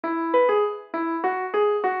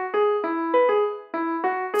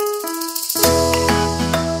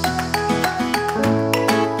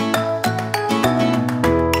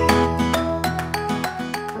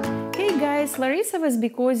with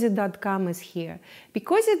BeCozi.com is here.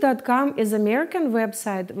 BeCozi.com is an American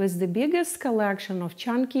website with the biggest collection of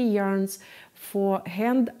chunky yarns for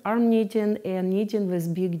hand arm knitting and knitting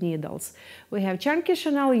with big needles. We have chunky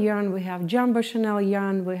chenille yarn, we have jumbo chenille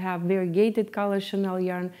yarn, we have variegated color chenille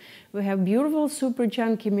yarn, we have beautiful super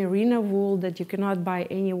chunky merino wool that you cannot buy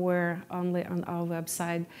anywhere, only on our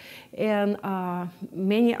website, and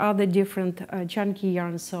many other different chunky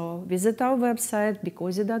yarns. So visit our website,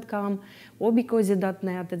 BeCozi.com or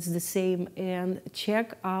BeCozi.net, it's the same, and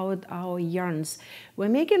check out our yarns. We're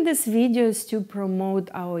making these videos to promote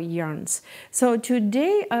our yarns. So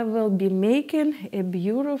today I will be making a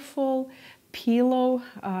beautiful pillow,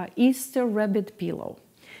 Easter rabbit pillow.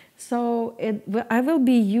 So I will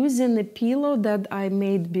be using a pillow that I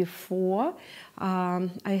made before. I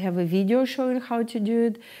have a video showing how to do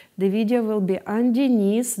it. The video will be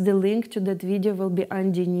underneath. The link to that video will be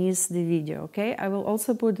underneath the video, okay? I will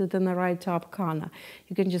also put it in the right top corner.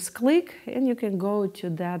 You can just click and you can go to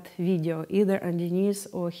that video, either underneath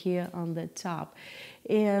or here on the top.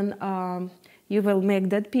 And you will make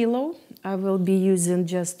that pillow. I will be using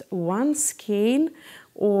just one skein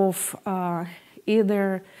of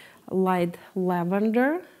either light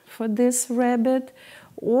lavender for this rabbit,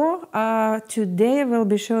 or today I will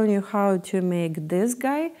be showing you how to make this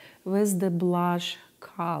guy with the blush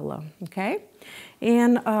color, okay?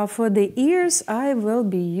 And for the ears I will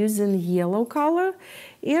be using yellow color,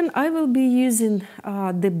 and I will be using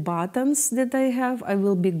the buttons that I have. I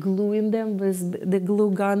will be gluing them with the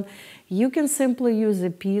glue gun. You can simply use a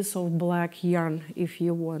piece of black yarn if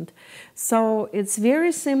you want. So it's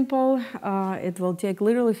very simple. It will take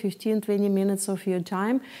literally 15-20 minutes of your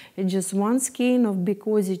time. It's just one skein of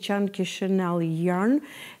BeCozi chunky chenille yarn.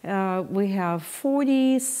 We have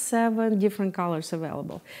 47 different colors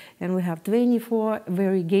available, and we have 24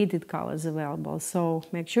 variegated colors available. So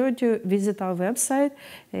make sure to visit our website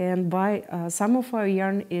and buy some of our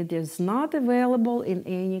yarn. It is not available in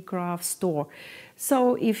any craft store.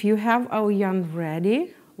 So if you have our yarn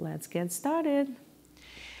ready, let's get started.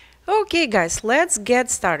 Okay guys, let's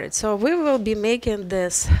get started. So we will be making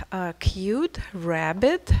this cute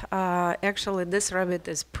rabbit. Actually this rabbit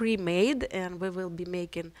is pre-made, and we will be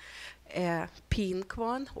making a pink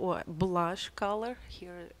one, or blush color.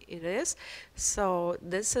 Here it is. So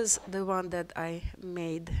this is the one that I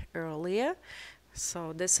made earlier.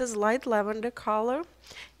 So this is light lavender color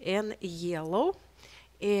and yellow.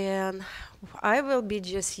 And I will be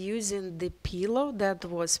just using the pillow that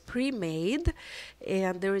was pre-made,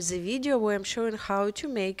 and there is a video where I'm showing how to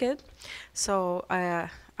make it. So I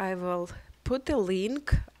will put a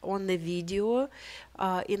link on the video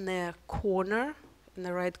in the corner, in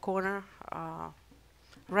the right corner,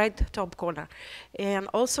 right top corner, and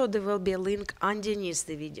also there will be a link underneath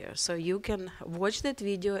the video, so you can watch that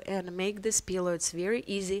video and make this pillow. It's very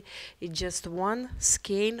easy. It's just one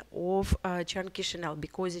skein of chunky chenille,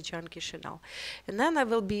 BeCozi chunky chenille, and then I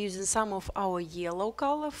will be using some of our yellow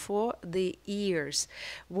color for the ears.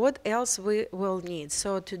 What else we will need?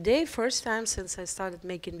 So today, first time since I started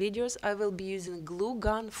making videos, I will be using glue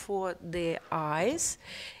gun for the eyes.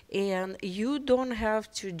 And you don't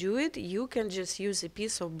have to do it. You can just use a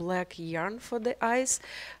piece of black yarn for the eyes.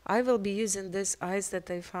 I will be using these eyes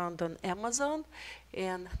that I found on Amazon,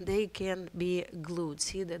 and they can be glued.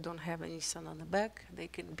 See, they don't have anything on the back. They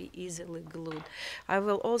can be easily glued. I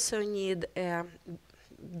will also need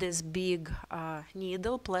this big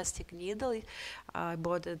needle, plastic needle. I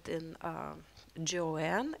bought it in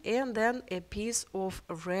Joann, and then a piece of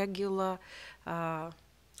regular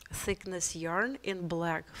thickness yarn in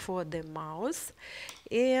black for the mouth,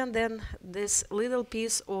 and then this little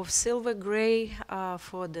piece of silver gray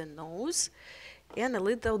for the nose, and a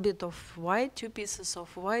little bit of white, 2 pieces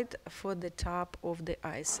of white for the top of the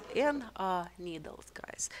eyes, and needles,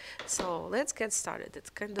 guys. So let's get started. It's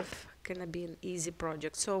kind of gonna be an easy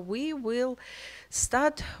project. So we will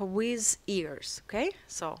start with ears, okay?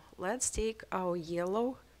 So let's take our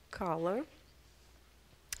yellow color.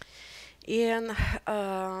 And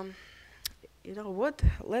you know what,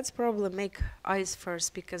 let's probably make eyes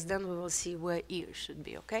first, because then we will see where ears should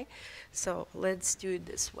be, okay? So let's do it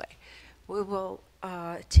this way. We will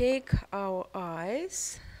take our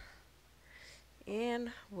eyes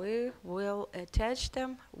and we will attach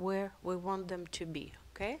them where we want them to be,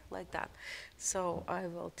 okay, like that. So I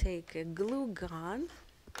will take a glue gun.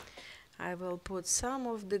 I will put some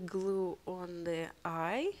of the glue on the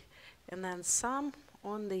eye and then some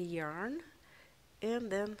on the yarn, and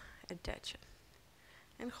then attach it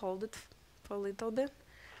and hold it for a little bit.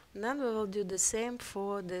 And then we will do the same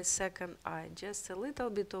for the second eye. Just a little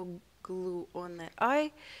bit of glue on the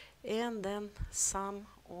eye and then some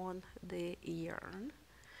on the yarn.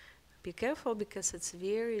 Be careful because it's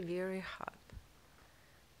very, very hot.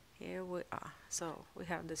 Here we are. So we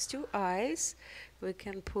have these two eyes. We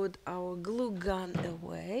can put our glue gun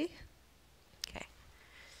away. Okay.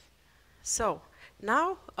 So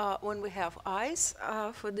now when we have eyes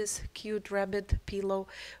for this cute rabbit pillow,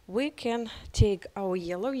 we can take our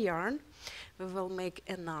yellow yarn. We will make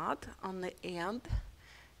a knot on the end.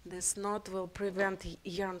 This knot will prevent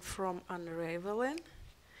yarn from unraveling.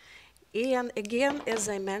 And again, as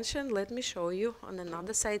I mentioned, let me show you on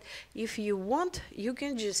another side. If you want, you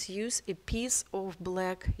can just use a piece of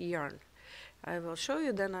black yarn. I will show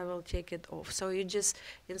you, then I will take it off. So you just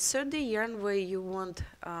insert the yarn where you want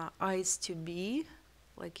eyes to be,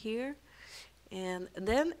 like here. And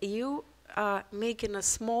then you are making a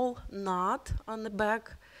small knot on the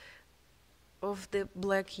back of the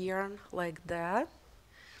black yarn, like that.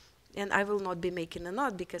 And I will not be making a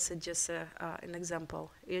knot because it's just an example.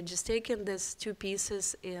 You're just taking these two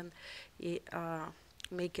pieces and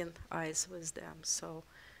making eyes with them. So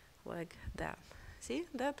like that. See,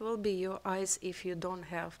 that will be your eyes if you don't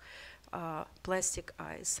have plastic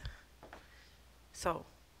eyes. So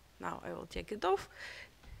now I will take it off.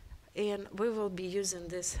 And we will be using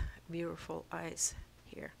this beautiful eyes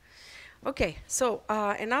here. Okay, so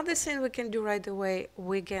another thing we can do right away,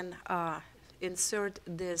 we can insert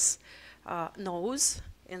this nose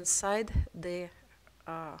inside the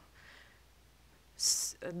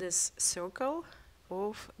this circle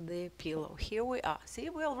of the pillow. Here we are.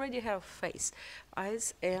 See, we already have face,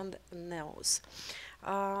 eyes, and nose.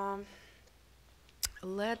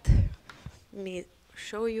 Let me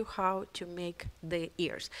show you how to make the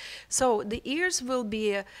ears. So the ears will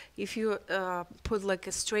be, if you put like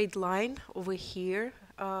a straight line over here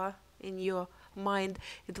in your mind,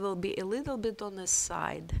 it will be a little bit on the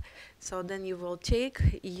side. So then you will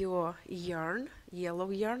take your yarn, yellow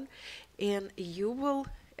yarn, and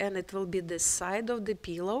it will be the side of the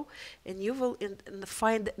pillow, and you will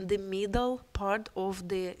find the middle part of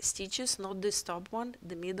the stitches, not the top one,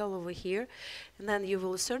 the middle over here, and then you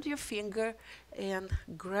will insert your finger and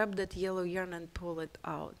grab that yellow yarn and pull it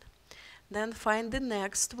out. Then find the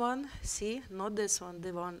next one, see, not this one,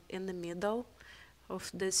 the one in the middle of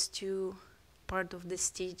this two part of the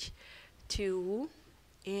stitch, 2,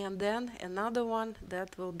 and then another one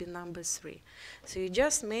that will be number 3. So you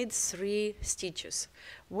just made 3 stitches.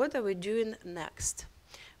 What are we doing next?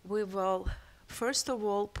 We will first of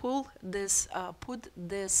all pull this, put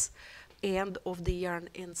this end of the yarn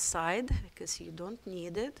inside because you don't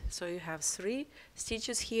need it. So you have 3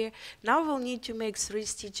 stitches here. Now we'll need to make 3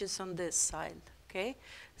 stitches on this side. Okay,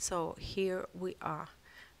 so here we are.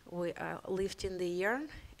 We are lifting the yarn,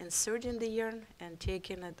 inserting the yarn, and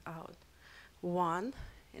taking it out. 1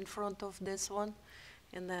 in front of this one,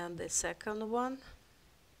 and then the second one,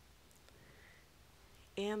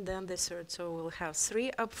 and then the third. So we'll have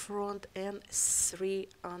 3 up front and 3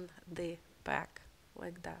 on the back,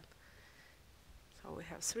 like that. So we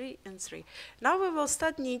have 3 and 3. Now we will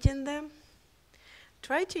start knitting them.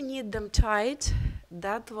 Try to knit them tight.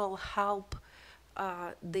 That will help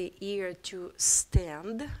the ear to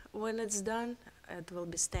stand when it's done. It will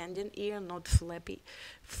be standing ear, not floppy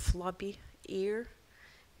ear.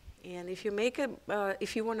 And if you make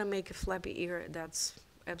if you want to make a floppy ear, that's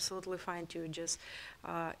absolutely fine too. Just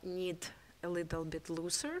knit a little bit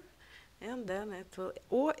looser, and then it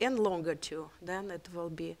will, and longer too. Then it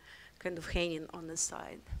will be kind of hanging on the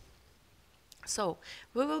side. So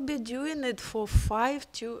we will be doing it for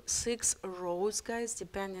 5 to 6 rows, guys,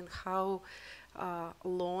 depending how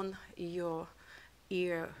long your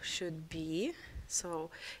ear should be.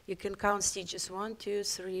 So you can count stitches 1, 2,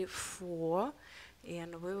 3, 4,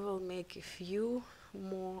 and we will make a few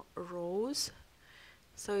more rows.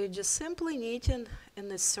 So you're just simply knitting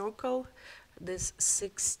in a circle this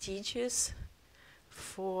 6 stitches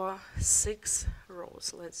for 6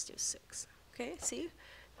 rows. Let's do 6. Okay, see,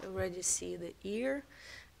 you already see the ear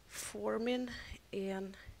forming,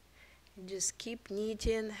 and you just keep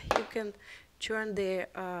knitting. You can turn the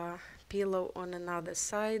pillow on another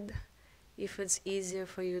side if it's easier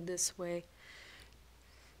for you this way.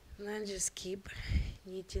 And then just keep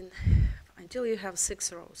knitting until you have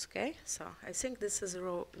 6 rows, okay? So I think this is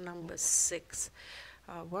row number 6.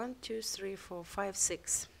 1, 2, 3, 4, 5,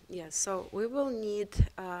 6. Yes, so we will need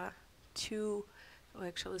 2, or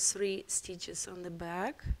actually 3 stitches on the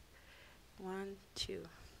back. 1, 2,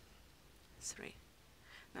 3.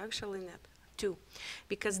 No, actually not 2,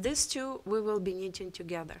 because these 2 we will be knitting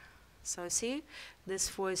together. So see, this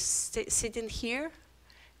 4 is sitting here,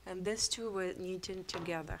 and these 2 we're knitting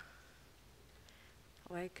together,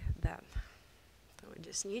 like that. So we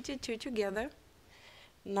just knitted 2 together.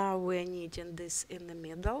 Now we're knitting this in the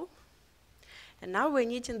middle. And now we're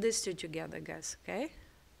knitting these two together, guys, okay?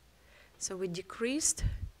 So we decreased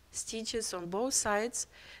stitches on both sides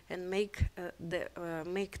and make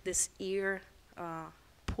this ear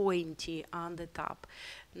pointy on the top.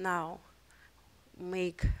 Now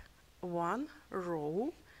make one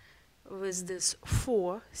row with this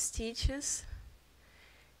 4 stitches,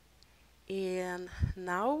 and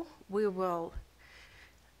now we will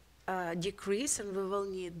decrease and we will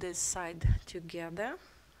knit this side together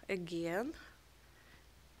again,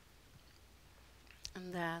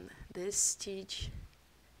 and then this stitch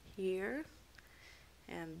here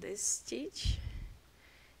and this stitch.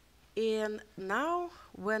 And now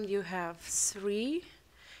when you have 3,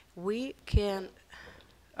 we can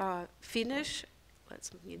finish,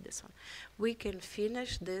 let's knit this one, we can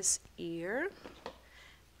finish this ear,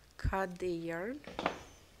 cut the yarn,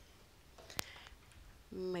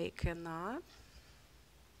 make a knot,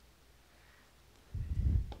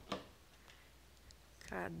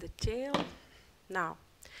 cut the tail. Now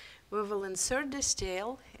we will insert this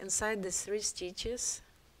tail inside the 3 stitches,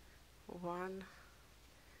 1,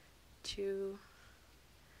 2,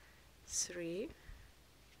 3,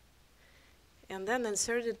 and then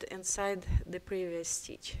insert it inside the previous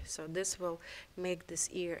stitch. So this will make this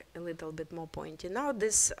ear a little bit more pointy. Now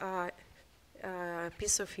this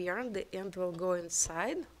piece of yarn, the end will go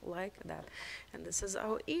inside like that, and this is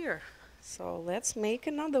our ear. So let's make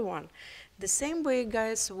another one. The same way,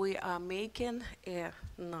 guys, we are making a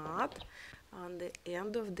knot on the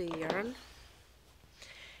end of the yarn,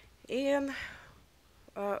 and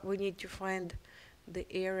we need to find the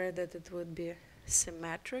area that it would be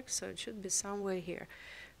symmetric, so it should be somewhere here.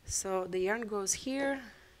 So the yarn goes here,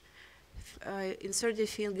 insert the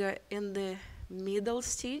finger in the middle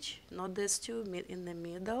stitch, not this 2, in the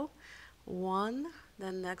middle, 1,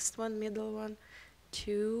 then next one, middle one,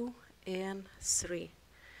 2, and 3.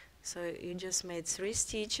 So you just made 3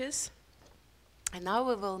 stitches, and now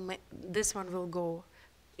we will make this one will go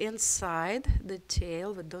inside the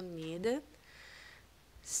tail. We don't need it.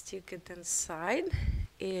 Stick it inside,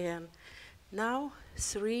 and now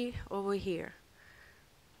 3 over here.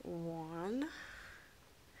 1,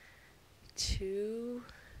 2,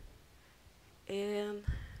 and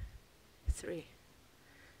 3.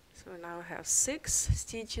 So now we have 6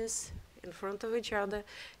 stitches in front of each other,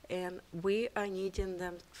 and we are knitting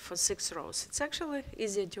them for 6 rows. It's actually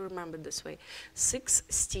easier to remember this way. 6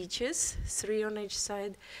 stitches, 3 on each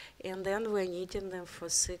side, and then we're knitting them for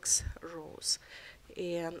 6 rows.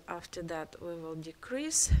 And after that we will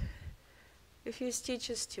decrease a few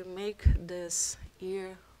stitches to make this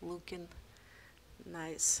ear looking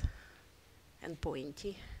nice and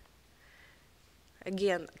pointy.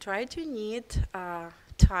 Again, try to knit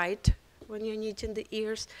tight when you're knitting the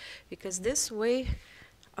ears, because this way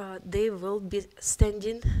they will be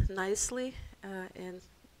standing nicely and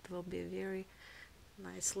it will be a very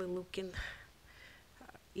nicely looking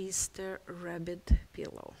Easter rabbit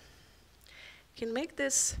pillow. You can make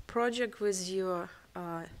this project with your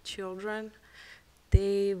children.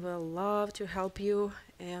 They will love to help you,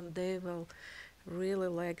 and they will really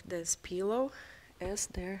like this pillow as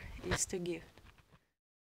their Easter gift.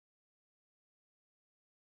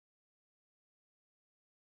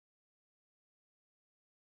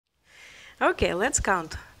 Okay, let's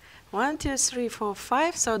count. 1, 2, 3, 4,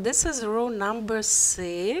 5. So this is row number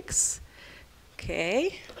 6.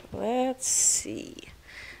 Okay, let's see.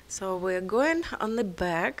 So we're going on the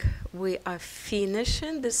back. We are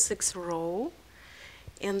finishing the 6th row,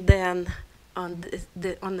 and then on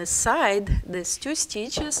the side, these 2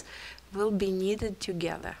 stitches will be knitted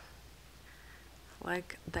together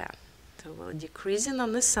like that. So we're decreasing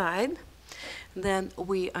on the side, then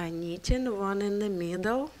we are knitting one in the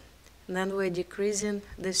middle, and then we're decreasing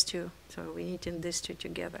these 2. So we're knitting these 2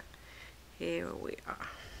 together. Here we are.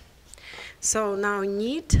 So now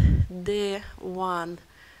knit the one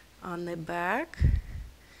on the back,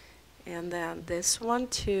 and then this one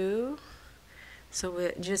too. So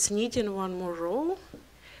we're just knitting one more row,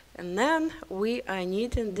 and then we are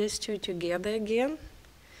knitting these 2 together again,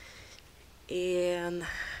 and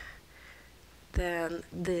then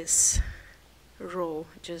this row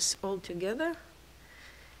just all together.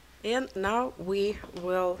 And now we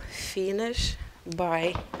will finish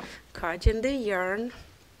by cutting the yarn,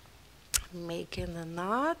 making a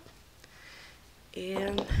knot,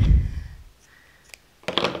 and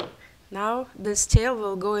now this tail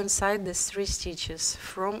will go inside these 3 stitches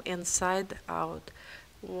from inside out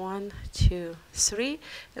 1, 2, 3,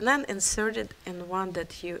 and then insert it in one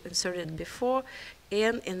that you inserted before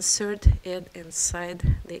and insert it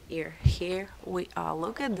inside the ear. Here we are.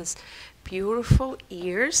 Look at this beautiful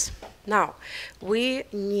ears. Now we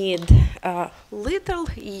need a little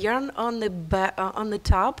yarn on the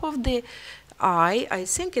top of the eye. I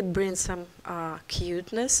think it brings some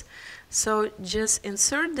cuteness. So just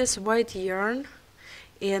insert this white yarn,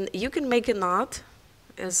 and you can make a knot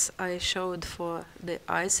as I showed for the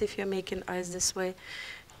eyes if you're making eyes this way,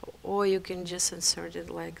 or you can just insert it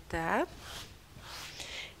like that.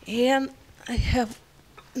 And I have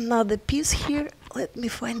another piece here. Let me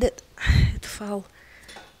find it. It fell.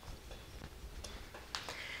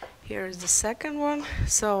 Here is the second one.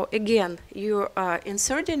 So again, you are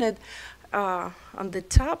inserting it on the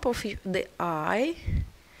top of the eye,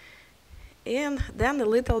 and then a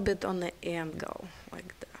little bit on the angle,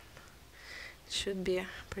 like that. It should be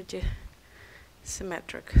pretty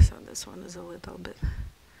symmetric. So this one is a little bit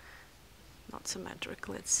not symmetric.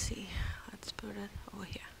 Let's see. Let's put it over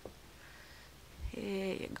here.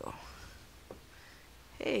 There you go.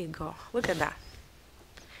 There you go. Look at that.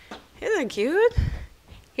 Isn't it cute?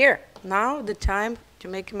 Here, now the time to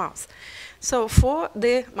make a mouse. So for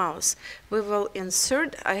the mouse, we will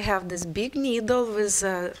insert, I have this big needle with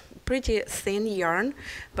a pretty thin yarn,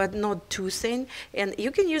 but not too thin. And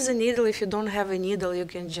you can use a needle. If you don't have a needle, you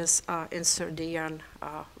can just insert the yarn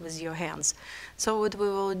with your hands. So what we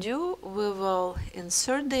will do, we will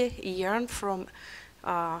insert the yarn from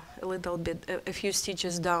a little bit, a few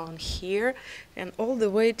stitches down here and all the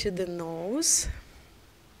way to the nose.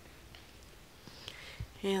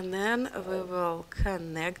 And then we will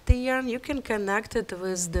connect the yarn. You can connect it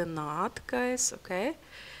with the knot, guys, okay?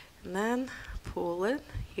 And then pull it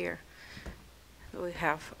here. We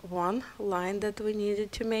have one line that we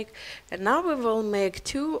needed to make. And now we will make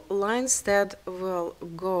two lines that will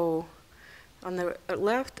go on the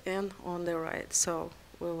left and on the right. So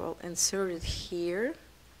we will insert it here.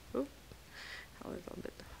 Oop, a little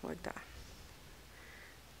bit like that.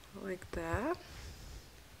 Like that.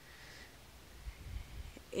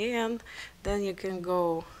 And then you can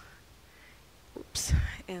go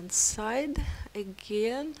inside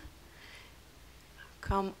again,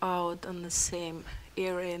 come out on the same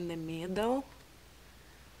area in the middle,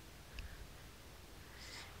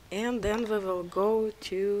 and then we will go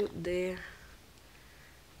to the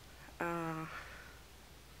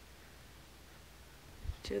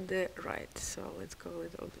right. So let's go a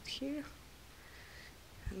little bit here,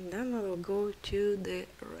 and then we will go to the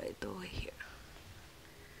right over here.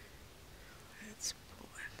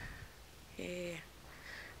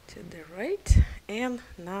 To the right, and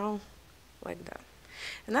now like that.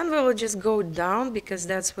 And then we will just go down, because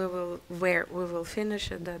that's where we will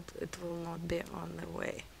finish it, that it will not be on the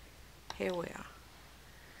way. Here we are.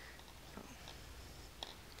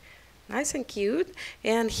 Nice and cute.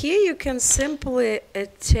 And here you can simply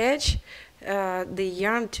attach the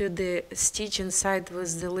yarn to the stitch inside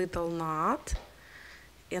with the little knot,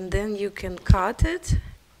 and then you can cut it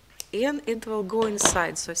and it will go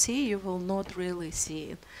inside. So see, you will not really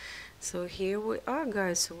see it. So here we are,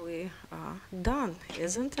 guys. We are done.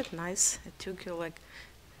 Isn't it nice? It took you like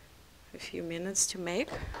a few minutes to make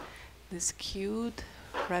this cute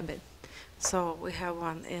rabbit. So we have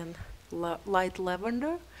one in light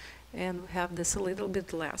lavender, and we have this a little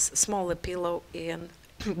bit less, smaller pillow in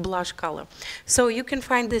blush color. So you can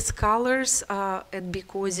find these colors at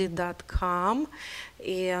BeCozi.com,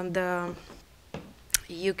 and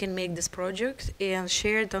you can make this project and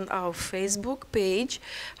share it on our Facebook page,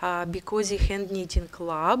 BeCozi Hand Knitting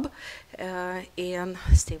Club, and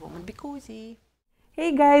stay warm and be cozy.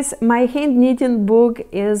 Hey guys, my hand knitting book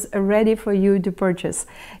is ready for you to purchase.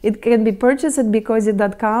 It can be purchased at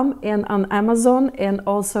BeCozi.com and on Amazon, and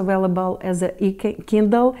also available as a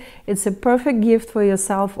Kindle. It's a perfect gift for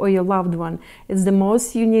yourself or your loved one. It's the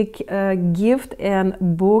most unique gift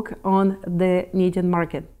and book on the knitting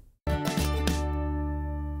market.